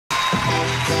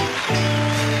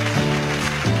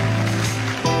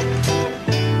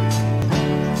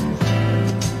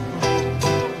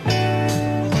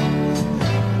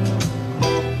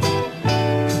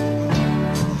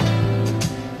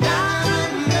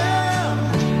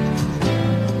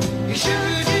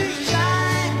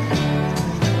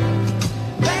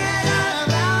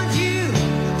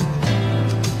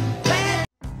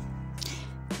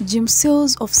Jim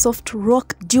Seals of soft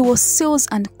rock duo Seals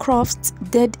and Crofts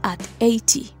dead at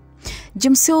 80.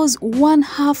 Jim Seals, one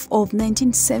half of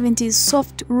 1970s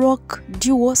soft rock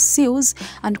duo Seals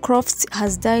and Crofts,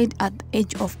 has died at the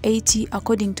age of 80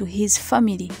 according to his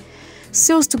family.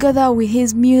 Seals, together with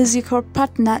his musical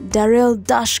partner Darrell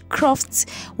Crofts,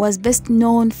 was best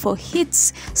known for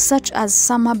hits such as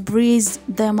Summer Breeze,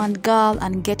 Diamond Girl,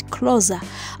 and Get Closer.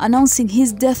 Announcing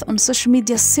his death on social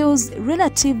media, Seals'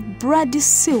 relative Brady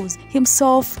Seals,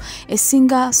 himself a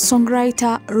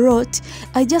singer-songwriter, wrote,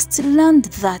 "I just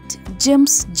learned that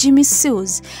Jimmy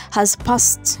Seals has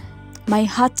passed. My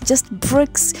heart just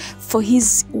breaks for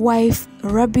his wife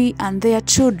Ruby and their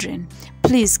children.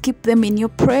 Please keep them in your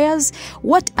prayers.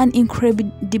 What an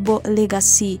incredible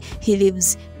legacy he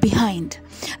leaves behind."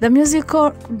 The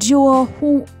musical duo,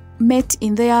 who met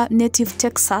in their native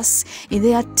Texas in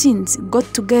their teens,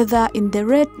 got together in the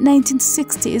late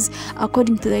 1960s,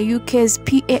 according to the UK's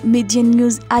PA Media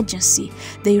News Agency.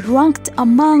 They ranked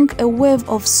among a wave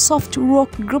of soft rock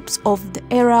groups of the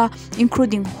era,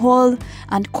 including Hall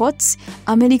and Coates,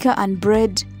 America and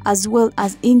Bread, as well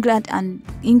as England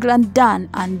Dan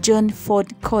and John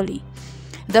Ford Coley.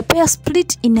 The pair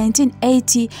split in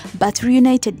 1980 but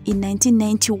reunited in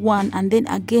 1991 and then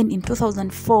again in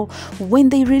 2004 when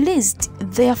they released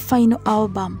their final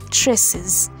album,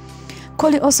 Traces.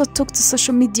 Coley also took to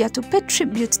social media to pay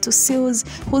tribute to Seals,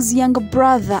 whose younger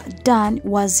brother Dan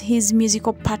was his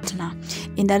musical partner.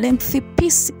 In a lengthy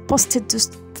piece posted to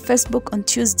Facebook on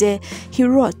Tuesday, he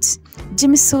wrote,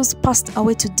 "Jimmy Seals passed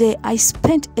away today. I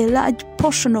spent a large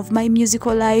portion of my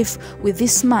musical life with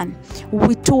this man.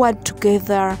 We toured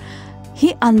together.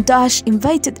 He and Dash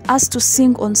invited us to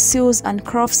sing on Seals and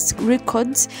Crofts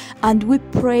records, and we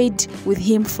prayed with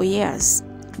him for years."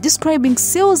 Describing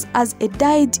Seals as a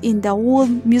dyed-in-the-wool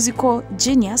musical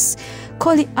genius,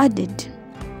 Coley added,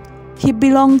 "He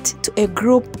belonged to a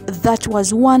group that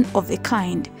was one of a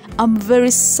kind. I'm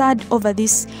very sad over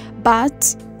this,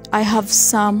 but I have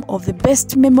some of the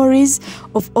best memories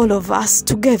of all of us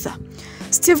together."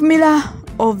 Steve Miller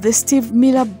of the Steve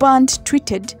Miller Band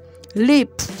tweeted,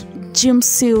 "Lip, Jim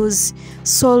Seals,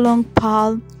 so long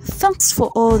pal. Thanks for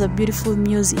all the beautiful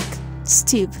music,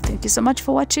 Steve." Thank you so much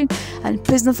for watching, and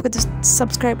please don't forget to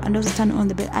subscribe and also turn on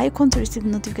the bell icon to receive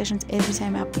notifications every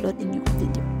time I upload a new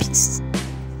video. Peace.